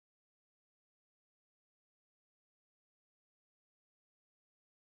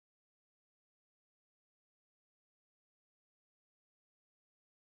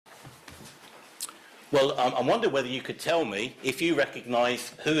Well, I wonder whether you could tell me if you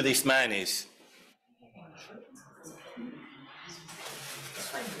recognise who this man is.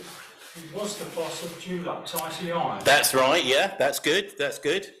 He was the boss of Dulux ICI. That's right, yeah, that's good,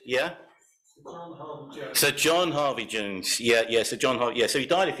 yeah. John Harvey Jones. So John Harvey Jones, yeah, so John Harvey, yeah, so he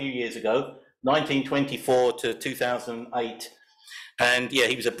died a few years ago, 1924 to 2008, and yeah,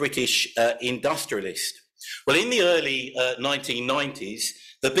 he was a British industrialist. Well, in the early 1990s,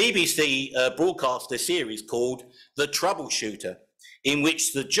 the BBC broadcast a series called The Troubleshooter, in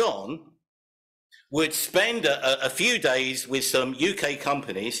which the John would spend a few days with some UK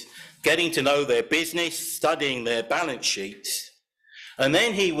companies, getting to know their business, studying their balance sheets, and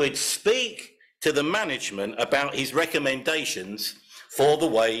then he would speak to the management about his recommendations for the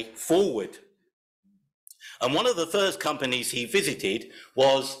way forward. And one of the first companies he visited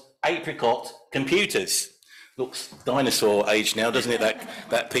was Apricot Computers. Looks dinosaur age now, doesn't it,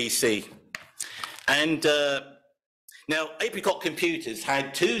 that PC? And now Apricot Computers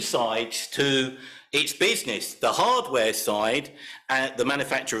had two sides to its business, the hardware side, the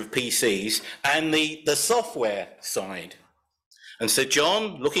manufacture of PCs, and the software side. And so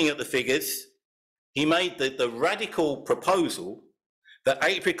John, looking at the figures, he made the radical proposal that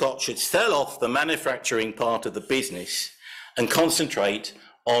Apricot should sell off the manufacturing part of the business and concentrate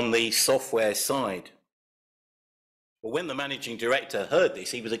on the software side. Well, when the managing director heard this,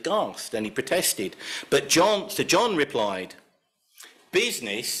 he was aghast and he protested. But John replied,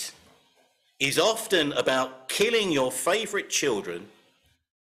 "Business is often about killing your favourite children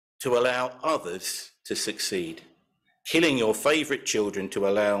to allow others to succeed." Killing your favourite children to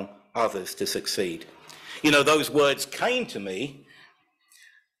allow others to succeed. You know, those words came to me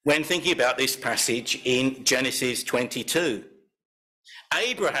when thinking about this passage in Genesis 22.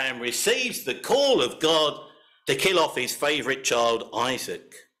 Abraham receives the call of God to kill off his favourite child,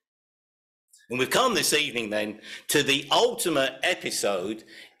 Isaac. And we've come this evening then to the ultimate episode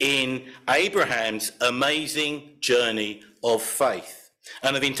in Abraham's amazing journey of faith.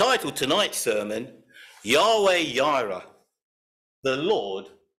 And I've entitled tonight's sermon, Yahweh Yireh, the Lord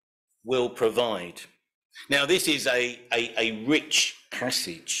will provide. Now this is a rich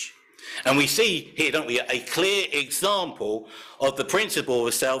passage. And we see here, don't we, a clear example of the principle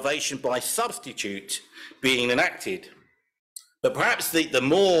of salvation by substitute being enacted. But perhaps the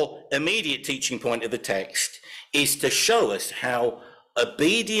more immediate teaching point of the text is to show us how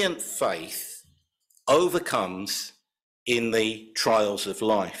obedient faith overcomes in the trials of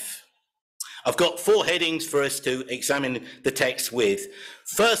life. I've got four headings for us to examine the text with.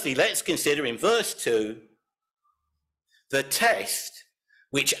 Firstly, let's consider in verse 2 the test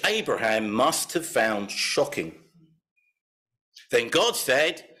which Abraham must have found shocking. Then God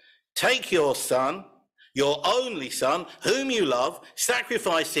said, "Take your son, your only son, whom you love,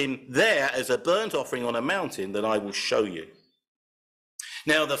 sacrifice him there as a burnt offering on a mountain that I will show you."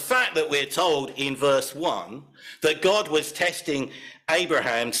 Now, the fact that we're told in verse 1 that God was testing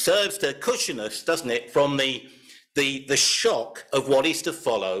Abraham serves to cushion us, doesn't it, from the shock of what is to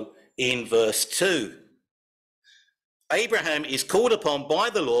follow in verse 2. Abraham is called upon by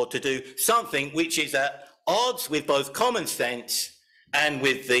the Lord to do something which is at odds with both common sense and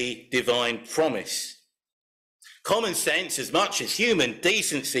with the divine promise. Common sense, as much as human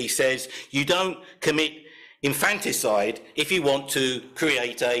decency, says you don't commit infanticide if you want to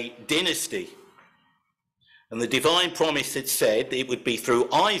create a dynasty. And the divine promise had said it would be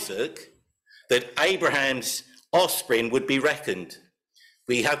through Isaac that Abraham's offspring would be reckoned.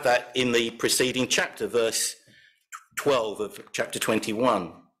 We have that in the preceding chapter, verse 12 of chapter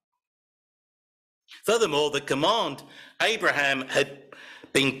 21. Furthermore, the command Abraham had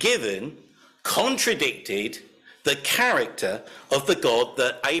been given contradicted the character of the God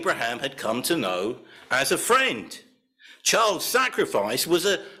that Abraham had come to know as a friend. Child sacrifice was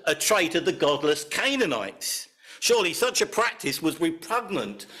a trait of the godless Canaanites. Surely such a practice was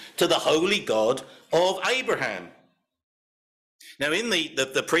repugnant to the holy God of Abraham. Now, in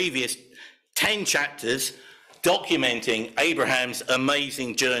the previous 10 chapters documenting Abraham's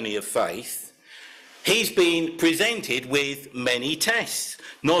amazing journey of faith, he's been presented with many tests,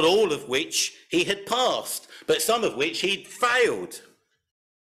 not all of which he had passed, but some of which he'd failed.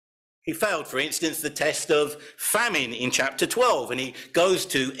 He failed, for instance, the test of famine in chapter 12, and he goes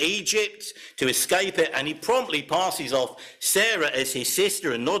to Egypt to escape it, and he promptly passes off Sarah as his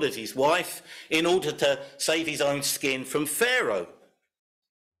sister and not as his wife in order to save his own skin from Pharaoh.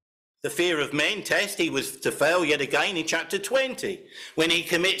 The fear of men test he was to fail yet again in chapter 20, when he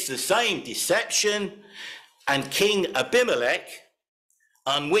commits the same deception, and King Abimelech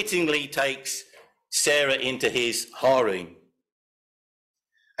unwittingly takes Sarah into his harem.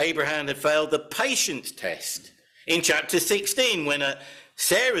 Abraham had failed the patience test. In chapter 16, when at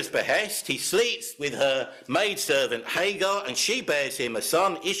Sarah's behest, he sleeps with her maidservant Hagar, and she bears him a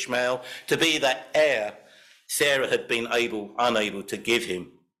son, Ishmael, to be the heir Sarah had been unable to give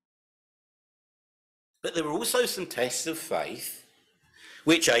him. But there were also some tests of faith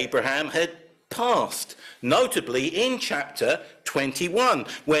which Abraham had passed, notably in chapter 21,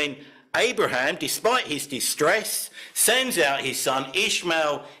 when Abraham, despite his distress, sends out his son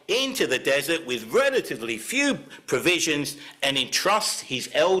Ishmael into the desert with relatively few provisions and entrusts his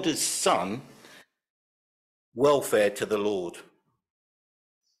eldest son welfare to the Lord.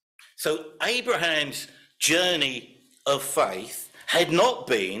 So Abraham's journey of faith had not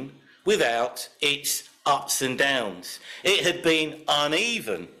been without its ups and downs. It had been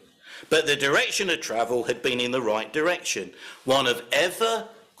uneven, but the direction of travel had been in the right direction, one of ever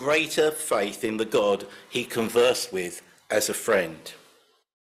greater faith in the God he conversed with as a friend.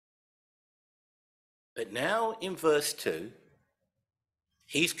 But now in verse 2,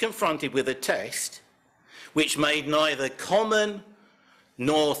 he's confronted with a test which made neither common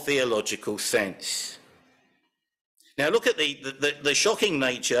nor theological sense. Now look at the shocking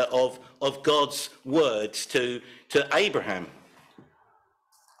nature of God's words to Abraham.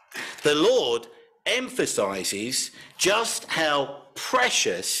 The Lord emphasizes just how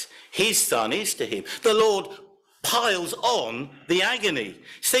precious his son is to him. The Lord piles on the agony.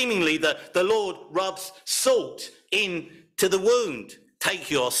 Seemingly the Lord rubs salt into the wound. Take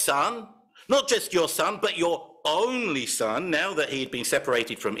your son, not just your son, but your only son, now that he had been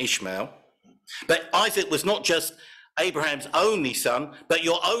separated from Ishmael. But Isaac was not just Abraham's only son, but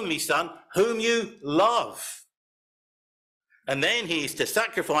your only son whom you love. And then he is to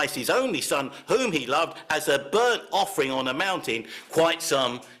sacrifice his only son whom he loved as a burnt offering on a mountain quite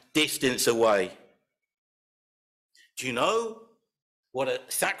some distance away. Do you know what a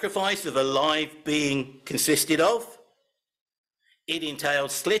sacrifice of a live being consisted of? It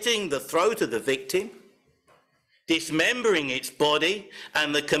entailed slitting the throat of the victim, dismembering its body,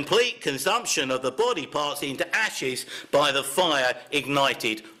 and the complete consumption of the body parts into ashes by the fire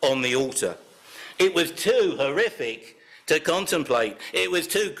ignited on the altar. It was too horrific to contemplate. It was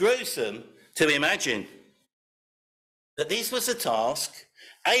too gruesome to imagine. But this was a task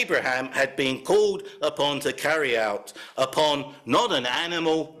Abraham had been called upon to carry out upon not an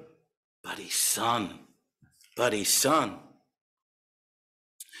animal, but his son.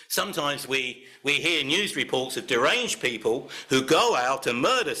 Sometimes we hear news reports of deranged people who go out and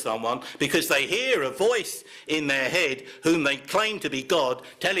murder someone because they hear a voice in their head whom they claim to be God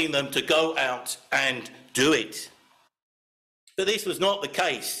telling them to go out and do it. But this was not the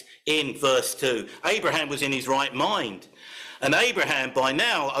case in verse 2. Abraham was in his right mind. And Abraham, by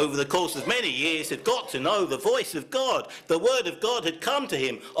now, over the course of many years, had got to know the voice of God. The word of God had come to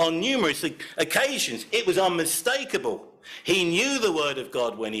him on numerous occasions. It was unmistakable. He knew the word of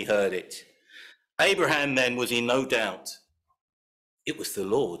God when he heard it. Abraham then was in no doubt. It was the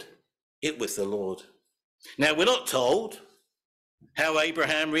Lord. It was the Lord. Now, we're not told how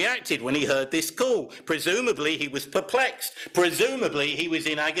Abraham reacted when he heard this call. Presumably he was perplexed. Presumably he was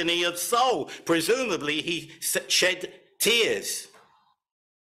in agony of soul. Presumably he shed tears.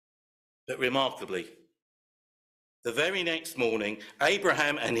 But remarkably, the very next morning,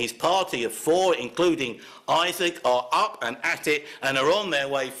 Abraham and his party of 4, including Isaac, are up and at it and are on their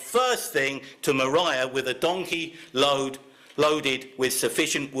way first thing to Moriah with a donkey loaded with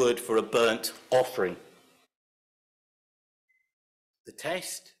sufficient wood for a burnt offering. The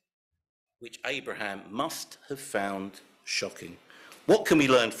test which Abraham must have found shocking. What can we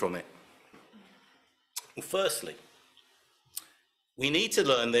learn from it? Well, firstly, we need to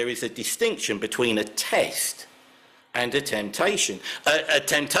learn there is a distinction between a test and a temptation. A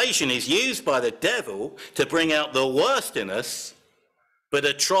temptation is used by the devil to bring out the worst in us, but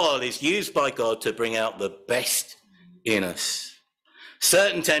a trial is used by God to bring out the best in us.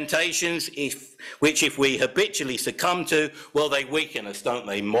 Certain temptations, which if we habitually succumb to, well, they weaken us, don't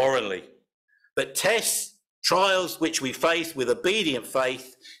they, morally? But tests, trials which we face with obedient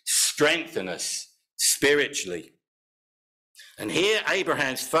faith strengthen us spiritually. And here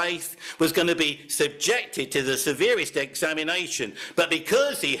Abraham's faith was going to be subjected to the severest examination. But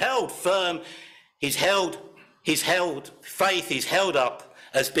because he held firm, his faith is held up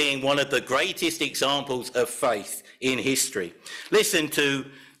as being one of the greatest examples of faith in history. Listen to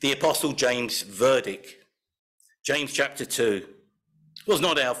the Apostle James' verdict. James chapter 2. Was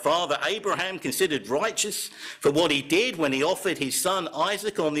not our father Abraham considered righteous for what he did when he offered his son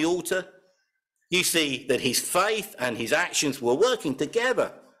Isaac on the altar? You see that his faith and his actions were working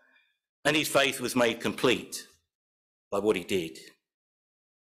together, and his faith was made complete by what he did.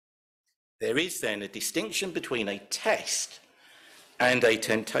 There is then a distinction between a test and a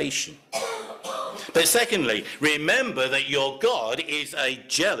temptation. But secondly, remember that your God is a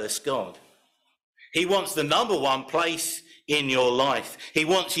jealous God. He wants the number one place in your life. He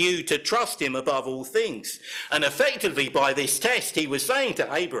wants you to trust him above all things. And effectively by this test, he was saying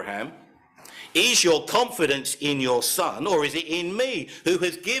to Abraham, is your confidence in your son, or is it in me who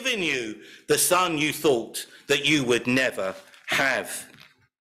has given you the son you thought that you would never have?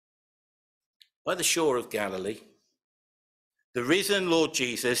 By the shore of Galilee, the risen Lord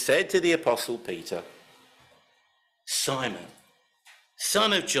Jesus said to the apostle Peter, Simon,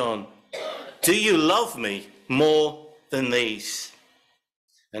 son of John, do you love me more than these?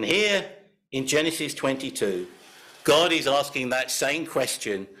 And here in Genesis 22, God is asking that same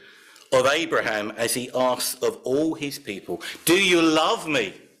question of Abraham as he asks of all his people. Do you love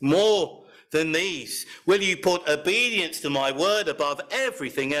me more than these? Will you put obedience to my word above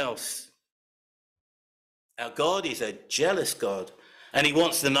everything else? Our God is a jealous God, and he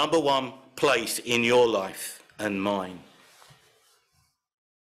wants the number one place in your life and mine.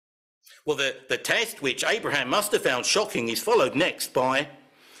 Well, the test which Abraham must have found shocking is followed next by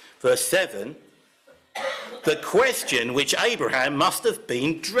verse 7, the question which Abraham must have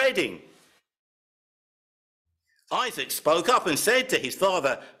been dreading. Isaac spoke up and said to his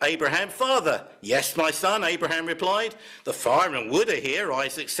father Abraham, Father. Yes, my son, Abraham replied. The fire and wood are here,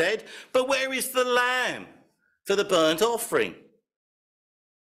 Isaac said, but where is the lamb for the burnt offering?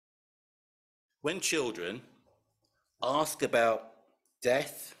 When children ask about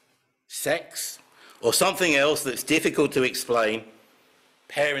death, sex, or something else that's difficult to explain,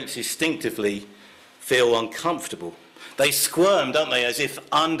 parents instinctively feel uncomfortable. They squirm, don't they, as if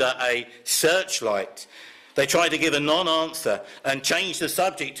under a searchlight. They try to give a non-answer and change the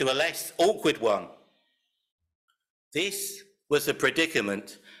subject to a less awkward one. This was the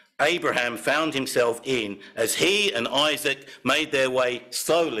predicament Abraham found himself in as he and Isaac made their way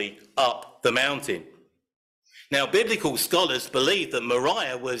slowly up the mountain. Now, biblical scholars believe that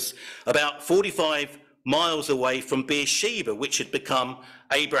Moriah was about 45 miles away from Beersheba, which had become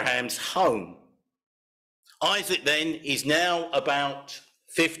Abraham's home. Isaac then is now about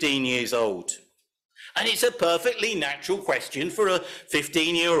 15 years old. And it's a perfectly natural question for a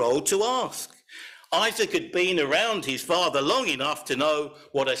 15-year-old to ask. Isaac had been around his father long enough to know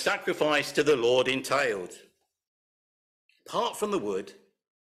what a sacrifice to the Lord entailed. Apart from the wood,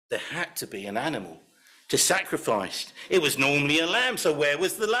 there had to be an animal to sacrifice. It was normally a lamb, so where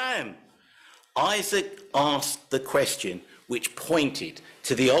was the lamb? Isaac asked the question which pointed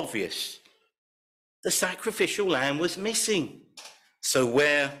to the obvious. The sacrificial lamb was missing. So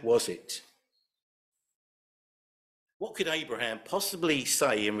where was it? What could Abraham possibly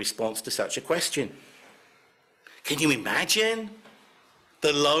say in response to such a question? Can you imagine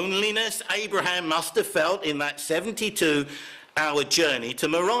the loneliness Abraham must have felt in that 72-hour journey to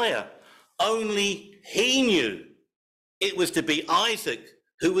Moriah? Only he knew it was to be Isaac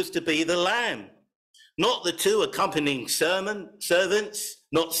who was to be the lamb, not the two accompanying servants,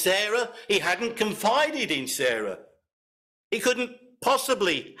 not Sarah. He hadn't confided in Sarah. He couldn't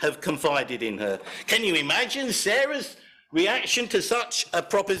possibly have confided in her. Can you imagine Sarah's reaction to such a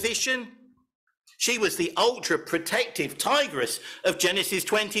proposition? She was the ultra-protective tigress of Genesis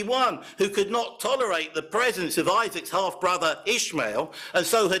 21, who could not tolerate the presence of Isaac's half-brother Ishmael, and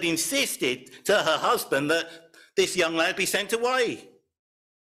so had insisted to her husband that this young lad be sent away.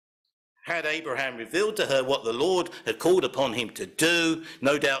 Had Abraham revealed to her what the Lord had called upon him to do,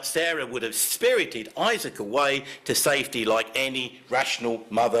 no doubt Sarah would have spirited Isaac away to safety like any rational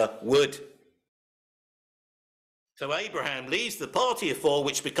mother would. So Abraham leaves the party of four,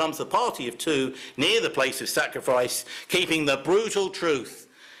 which becomes the party of two, near the place of sacrifice, keeping the brutal truth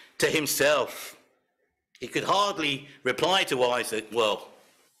to himself. He could hardly reply to Isaac, well,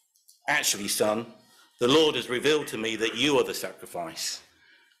 actually, son, the Lord has revealed to me that you are the sacrifice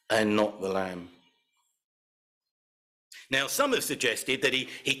and not the lamb. Now, some have suggested that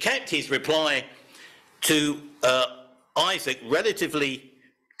he kept his reply to Isaac relatively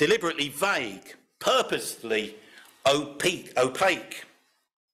deliberately vague, purposefully opaque,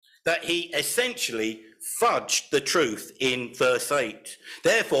 that he essentially fudged the truth in verse 8.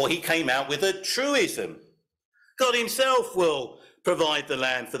 Therefore, he came out with a truism. God himself will provide the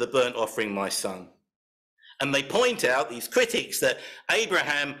lamb for the burnt offering, my son. And they point out, these critics, that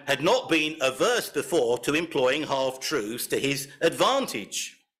Abraham had not been averse before to employing half-truths to his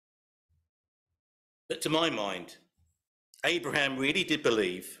advantage. But to my mind, Abraham really did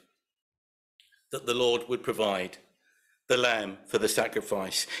believe that the Lord would provide the lamb for the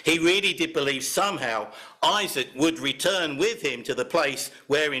sacrifice. He really did believe somehow Isaac would return with him to the place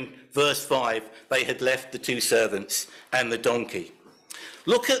where in verse 5 they had left the two servants and the donkey.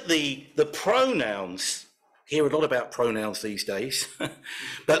 Look at the pronouns. Hear a lot about pronouns these days.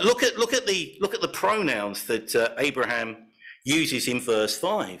 But look at the pronouns that Abraham uses in verse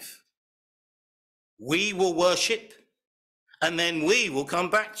 5. We will worship, and then we will come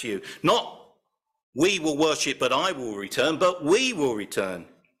back to you. Not we will worship, but I will return, but we will return.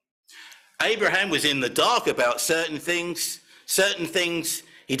 Abraham was in the dark about certain things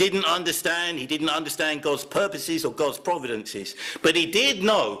he didn't understand. He didn't understand God's purposes or God's providences, but he did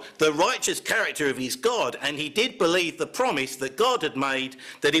know the righteous character of his God, and he did believe the promise that God had made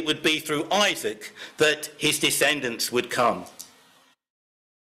that it would be through Isaac that his descendants would come.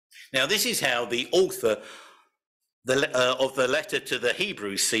 Now, this is how the author of the letter to the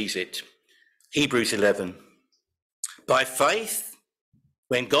Hebrews sees it. Hebrews 11. By faith,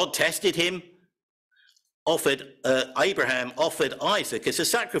 when God tested him, Abraham offered Isaac as a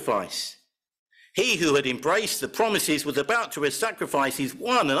sacrifice. He who had embraced the promises was about to sacrifice his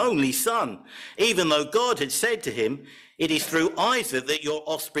one and only son, even though God had said to him, "It is through Isaac that your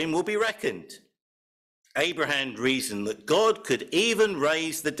offspring will be reckoned." Abraham reasoned that God could even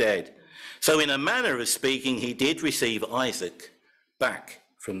raise the dead. So in a manner of speaking, he did receive Isaac back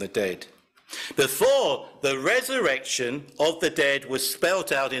from the dead. Before the resurrection of the dead was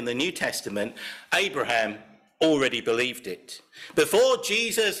spelt out in the New Testament, Abraham already believed it. Before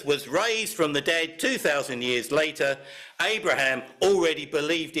Jesus was raised from the dead 2,000 years later, Abraham already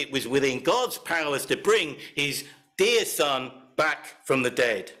believed it was within God's powers to bring his dear son back from the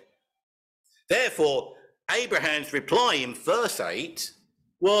dead. Therefore, Abraham's reply in verse 8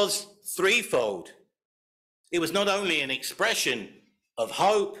 was threefold. It was not only an expression of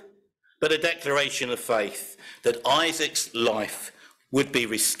hope, but a declaration of faith that Isaac's life would be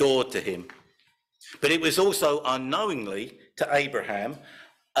restored to him. But it was also unknowingly to Abraham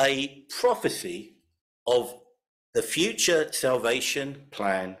a prophecy of the future salvation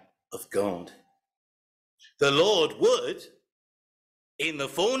plan of God. The Lord would, in the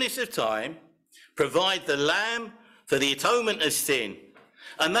fullness of time, provide the lamb for the atonement of sin.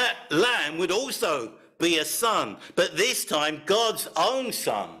 And that lamb would also be a son, but this time God's own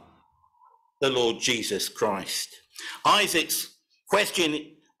son, the Lord Jesus Christ. Isaac's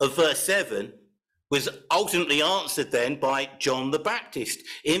question of verse 7 was ultimately answered then by John the Baptist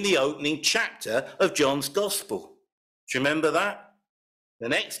in the opening chapter of John's Gospel. Do you remember that? The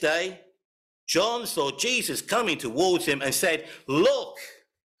next day, John saw Jesus coming towards him and said, "Look,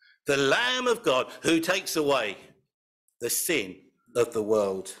 the Lamb of God who takes away the sin of the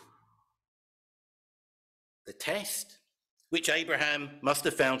world." The test, which Abraham must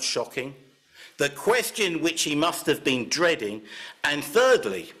have found shocking, the question which he must have been dreading, and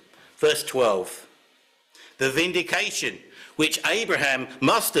thirdly, verse 12, the vindication which Abraham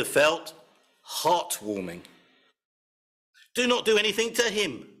must have felt heartwarming. Do not do anything to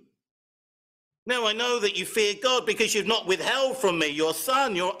him. Now I know that you fear God because you've not withheld from me your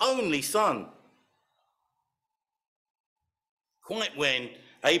son, your only son. Quite when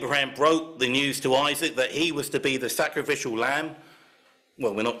Abraham broke the news to Isaac that he was to be the sacrificial lamb,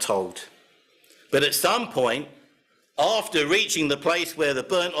 well, we're not told. But at some point, after reaching the place where the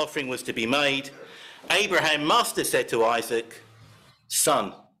burnt offering was to be made, Abraham must have said to Isaac,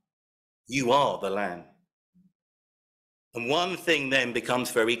 "Son, you are the lamb." And one thing then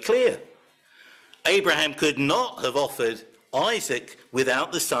becomes very clear. Abraham could not have offered Isaac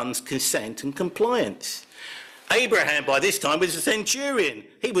without the son's consent and compliance. Abraham by this time was a centurion.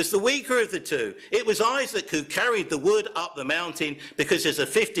 He was the weaker of the two. It was Isaac who carried the wood up the mountain because as a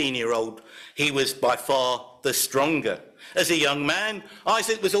 15-year-old, he was by far the stronger. As a young man,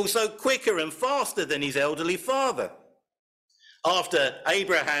 Isaac was also quicker and faster than his elderly father. After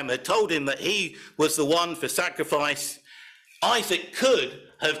Abraham had told him that he was the one for sacrifice, Isaac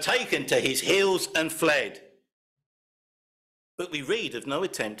could have taken to his heels and fled. But we read of no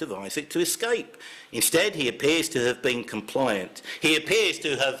attempt of Isaac to escape. Instead, he appears to have been compliant. He appears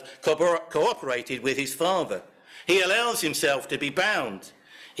to have cooperated with his father. He allows himself to be bound.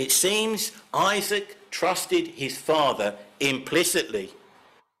 It seems Isaac trusted his father implicitly.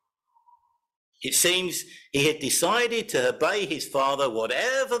 It seems he had decided to obey his father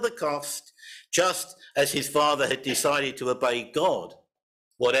whatever the cost, just as his father had decided to obey God,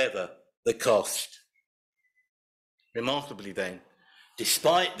 whatever the cost. Remarkably then,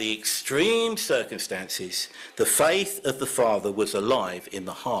 despite the extreme circumstances, the faith of the father was alive in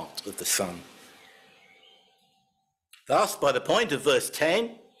the heart of the son. Thus, by the point of verse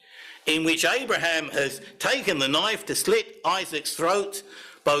 10, in which Abraham has taken the knife to slit Isaac's throat,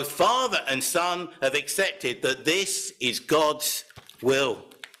 both father and son have accepted that this is God's will.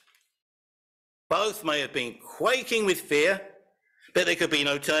 Both may have been quaking with fear, but there could be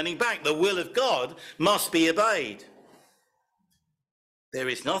no turning back. The will of God must be obeyed. There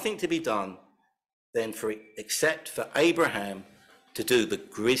is nothing to be done then except for Abraham to do the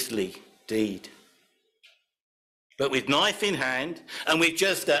grisly deed. But with knife in hand, and with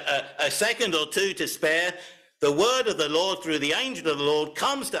just a second or two to spare, the word of the Lord through the angel of the Lord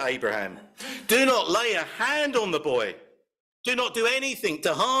comes to Abraham. Do not lay a hand on the boy. Do not do anything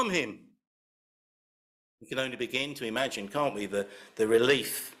to harm him. We can only begin to imagine, can't we, the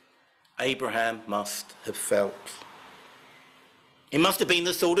relief Abraham must have felt. It must have been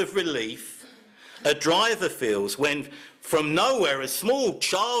the sort of relief a driver feels when from nowhere a small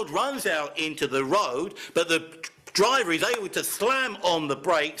child runs out into the road, but the driver is able to slam on the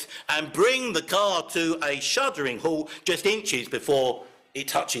brakes and bring the car to a shuddering halt just inches before it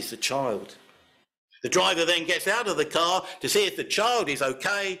touches the child. The driver then gets out of the car to see if the child is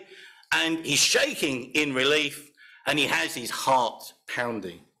okay, and he's shaking in relief, and he has his heart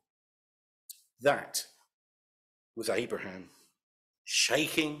pounding. That was Abraham,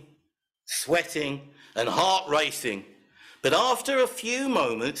 shaking, sweating, and heart racing, but after a few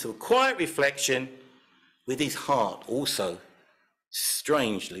moments of quiet reflection, with his heart also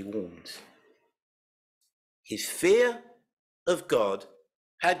strangely warmed. His fear of God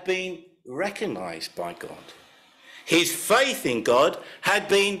had been recognized by God. His faith in God had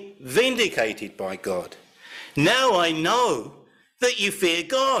been vindicated by God. Now I know that you fear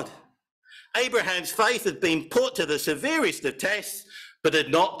God. Abraham's faith had been put to the severest of tests, but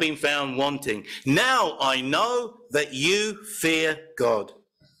had not been found wanting. Now I know that you fear God.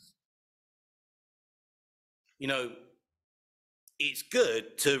 You know, it's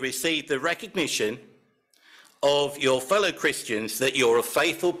good to receive the recognition of your fellow Christians that you're a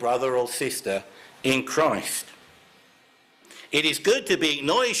faithful brother or sister in Christ. It is good to be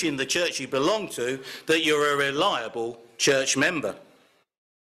acknowledged in the church you belong to that you're a reliable church member.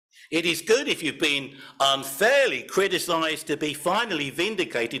 It is good if you've been unfairly criticised to be finally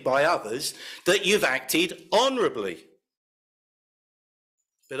vindicated by others that you've acted honourably.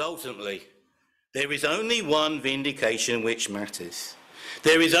 But ultimately, there is only one vindication which matters.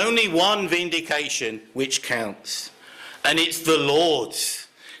 There is only one vindication which counts, and it's the Lord's.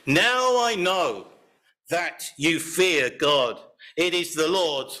 Now I know that you fear God. It is the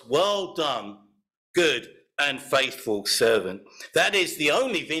Lord's. Well done, good and faithful servant. That is the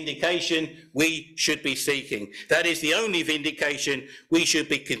only vindication we should be seeking. That is the only vindication we should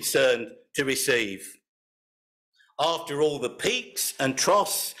be concerned to receive. After all the peaks and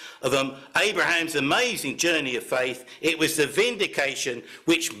troughs of Abraham's amazing journey of faith, it was the vindication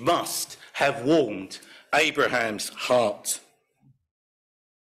which must have warmed Abraham's heart.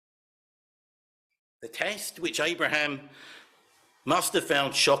 The test which Abraham must have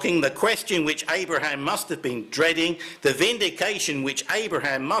found shocking, the question which Abraham must have been dreading, the vindication which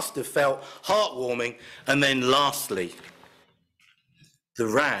Abraham must have felt heartwarming, and then lastly, the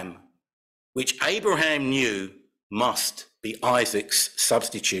ram which Abraham knew must be Isaac's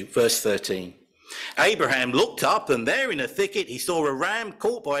substitute. Verse 13. Abraham looked up, and there in a thicket he saw a ram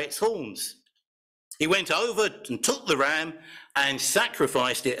caught by its horns. He went over and took the ram and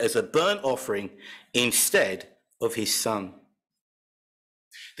sacrificed it as a burnt offering instead of his son.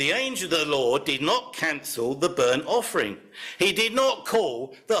 The angel of the Lord did not cancel the burnt offering. He did not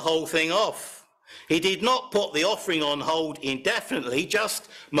call the whole thing off. He did not put the offering on hold indefinitely, just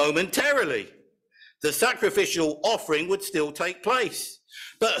momentarily. The sacrificial offering would still take place.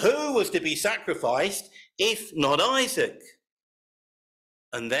 But who was to be sacrificed if not Isaac?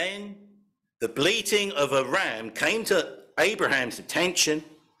 And then the bleating of a ram came to Abraham's attention,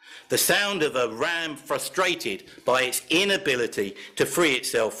 the sound of a ram frustrated by its inability to free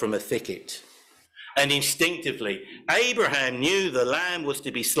itself from a thicket. And instinctively, Abraham knew the lamb was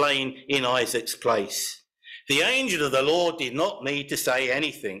to be slain in Isaac's place. The angel of the Lord did not need to say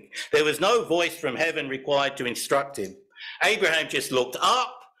anything. There was no voice from heaven required to instruct him. Abraham just looked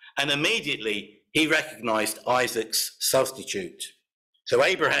up, and immediately he recognized Isaac's substitute. So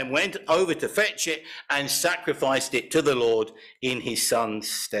Abraham went over to fetch it and sacrificed it to the Lord in his son's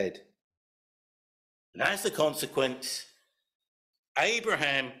stead. And as the consequence,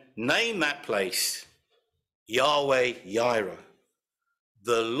 Abraham named that place Yahweh Yireh.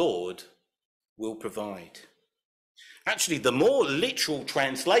 The Lord will provide. Actually, the more literal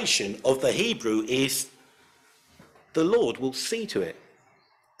translation of the Hebrew is the Lord will see to it.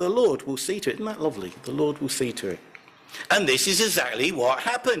 The Lord will see to it. Isn't that lovely? The Lord will see to it. And this is exactly what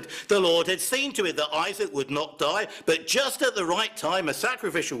happened. The Lord had seen to it that Isaac would not die, but just at the right time, a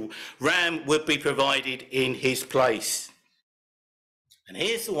sacrificial ram would be provided in his place. And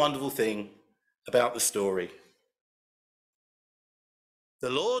here's the wonderful thing about the story. The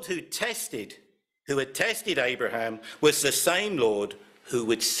Lord who had tested Abraham was the same Lord who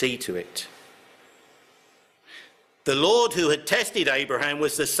would see to it. The Lord who had tested Abraham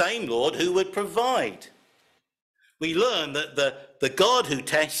was the same Lord who would provide. We learn that the God who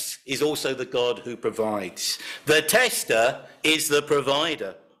tests is also the God who provides. The tester is the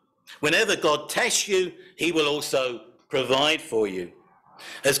provider. Whenever God tests you, he will also provide for you.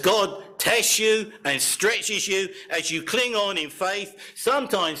 As God tests you and stretches you, as you cling on in faith,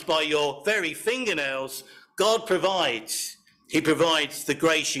 sometimes by your very fingernails, God provides. He provides the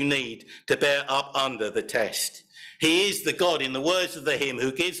grace you need to bear up under the test. He is the God, in the words of the hymn,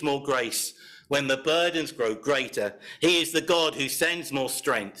 who gives more grace when the burdens grow greater. He is the God who sends more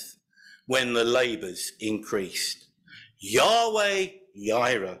strength when the labours increase. Yahweh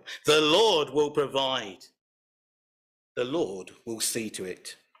Yireh, the Lord will provide. The Lord will see to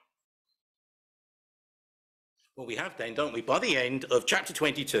it. Well, we have then, don't we, by the end of chapter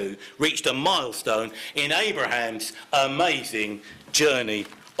 22, reached a milestone in Abraham's amazing journey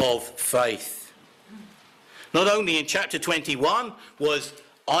of faith. Not only in chapter 21 was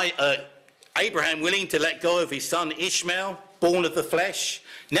Abraham willing to let go of his son Ishmael, born of the flesh.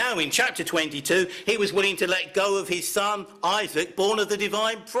 Now in chapter 22, he was willing to let go of his son Isaac, born of the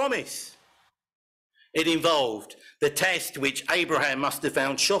divine promise. It involved the test which Abraham must have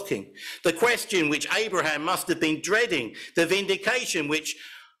found shocking, the question which Abraham must have been dreading, the vindication which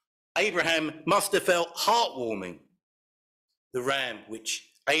Abraham must have felt heartwarming, the ram which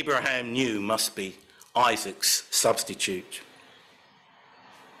Abraham knew must be Isaac's substitute.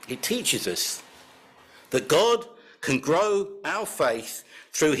 It teaches us that God can grow our faith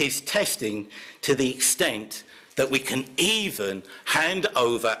through his testing to the extent that we can even hand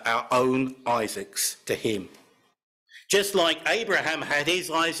over our own Isaacs to him. Just like Abraham had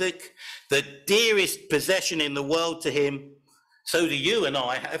his Isaac, the dearest possession in the world to him, so do you and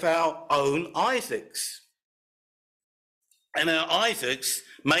I have our own Isaacs. And our Isaacs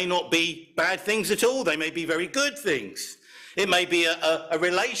may not be bad things at all. They may be very good things. It may be a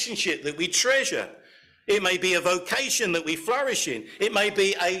relationship that we treasure. It may be a vocation that we flourish in. It may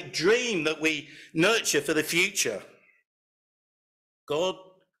be a dream that we nurture for the future. God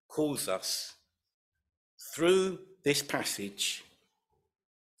calls us through this passage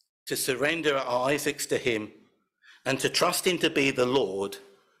to surrender our Isaacs to him and to trust him to be the Lord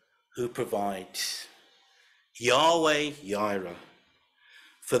who provides. Yahweh Yireh.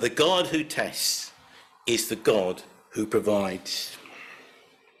 For the God who tests is the God who provides.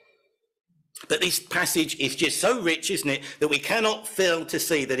 But this passage is just so rich, isn't it, that we cannot fail to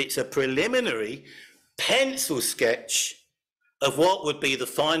see that it's a preliminary pencil sketch of what would be the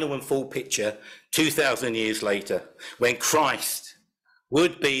final and full picture 2,000 years later, when Christ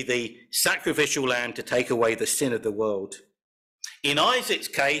would be the sacrificial lamb to take away the sin of the world. In Isaac's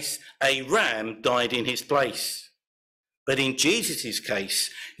case, a ram died in his place. But in Jesus'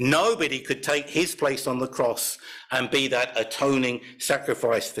 case, nobody could take his place on the cross and be that atoning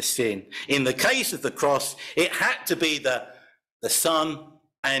sacrifice for sin. In the case of the cross, it had to be the son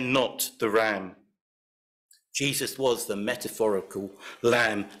and not the ram. Jesus was the metaphorical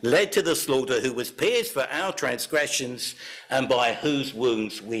lamb led to the slaughter, who was pierced for our transgressions and by whose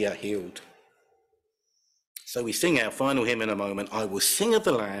wounds we are healed. So we sing our final hymn in a moment. I will sing of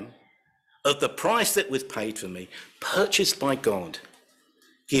the Lamb, of the price that was paid for me, purchased by God,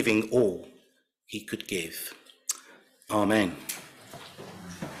 giving all he could give. Amen.